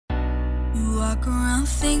walk around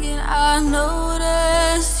thinking I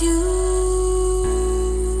notice you,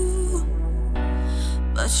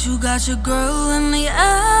 but you got your girl in the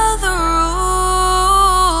other room.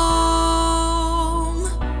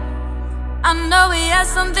 I know we had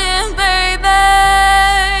something, baby.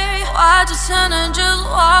 Why'd you turn and just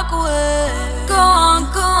walk away? Go on,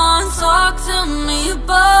 talk to me,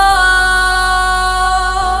 boy.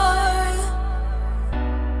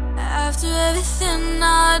 After everything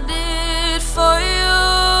I did for you,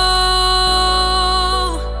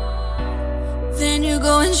 then you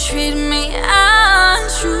go and treat me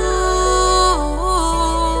untrue.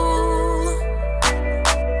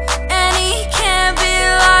 And he can't be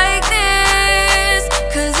like this,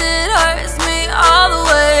 'cause it hurts me all the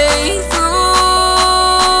way through.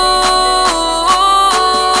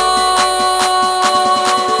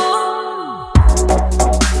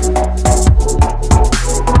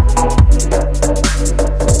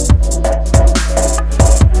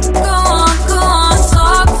 Go on,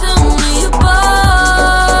 talk to me, boy.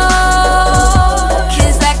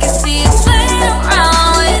 'Cause I can see you playing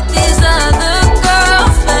around with these other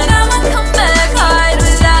girls, but I'ma come back hard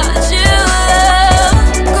without you.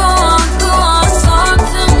 Go on, talk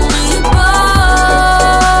to me, boy.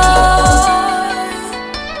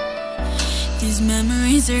 These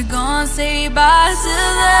memories are gone, say bye to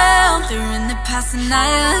them. They're in the past and now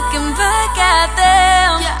you're looking back at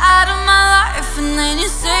them. You're out of my life and then you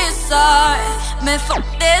say you're sorry. Man, fuck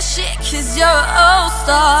that shit, 'cause you're an old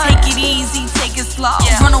star. Take it easy, take it slow,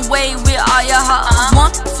 run away with all your hoes.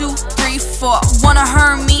 1, 2, 3, 4, wanna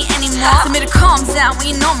hurt me anymore? Tell me to calm down when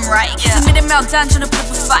you know I'm right. Tell me to melt down, trying to put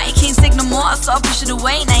up a fight. Can't take no more, so I'll push it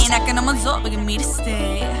away. Now you're knocking on my door, begging me to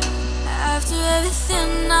stay. After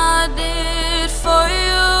everything I did for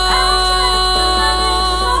you,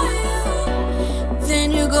 then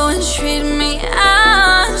you go and treat me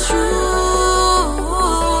untrue.